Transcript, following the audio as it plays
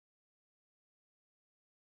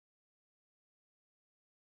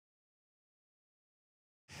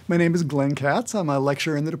My name is Glenn Katz. I'm a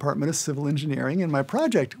lecturer in the Department of Civil Engineering, and my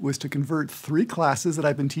project was to convert 3 classes that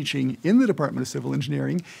I've been teaching in the Department of Civil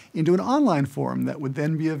Engineering into an online form that would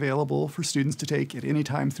then be available for students to take at any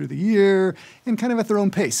time through the year and kind of at their own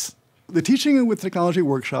pace. The Teaching with Technology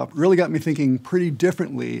workshop really got me thinking pretty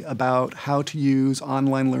differently about how to use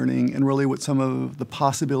online learning and really what some of the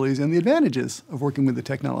possibilities and the advantages of working with the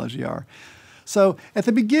technology are. So at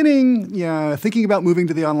the beginning, thinking about moving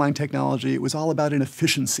to the online technology, it was all about an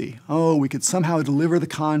efficiency. Oh, we could somehow deliver the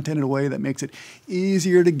content in a way that makes it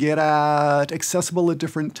easier to get at, accessible at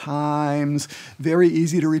different times, very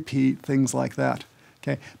easy to repeat, things like that.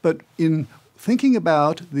 Okay? But in thinking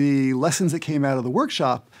about the lessons that came out of the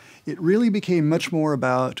workshop, it really became much more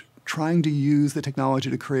about trying to use the technology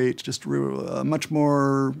to create just a much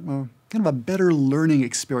more kind of a better learning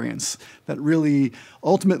experience that really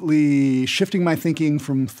ultimately shifting my thinking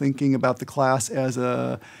from thinking about the class as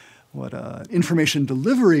a information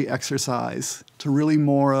delivery exercise to really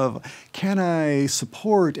more of, can I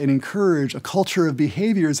support and encourage a culture of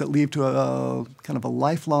behaviors that lead to a kind of a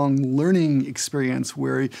lifelong learning experience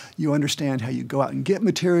where you understand how you go out and get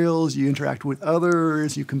materials, you interact with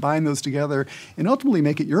others, you combine those together, and ultimately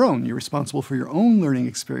make it your own. You're responsible for your own learning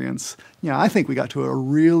experience. I think we got to a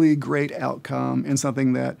really great outcome and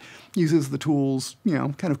something that uses the tools,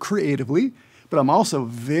 kind of creatively. But I'm also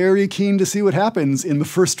very keen to see what happens in the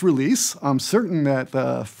first release. I'm certain that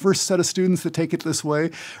the first set of students that take it this way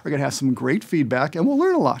are going to have some great feedback, and we'll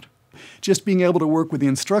learn a lot. Just being able to work with the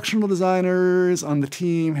instructional designers on the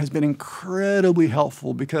team has been incredibly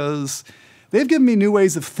helpful because they've given me new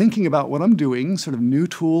ways of thinking about what I'm doing, sort of new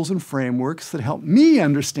tools and frameworks that help me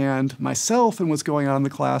understand myself and what's going on in the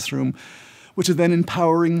classroom, which is then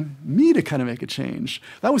empowering me to kind of make a change.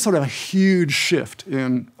 That was sort of a huge shift,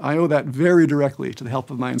 and I owe that very directly to the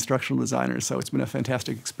help of my instructional designers, so it's been a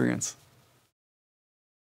fantastic experience.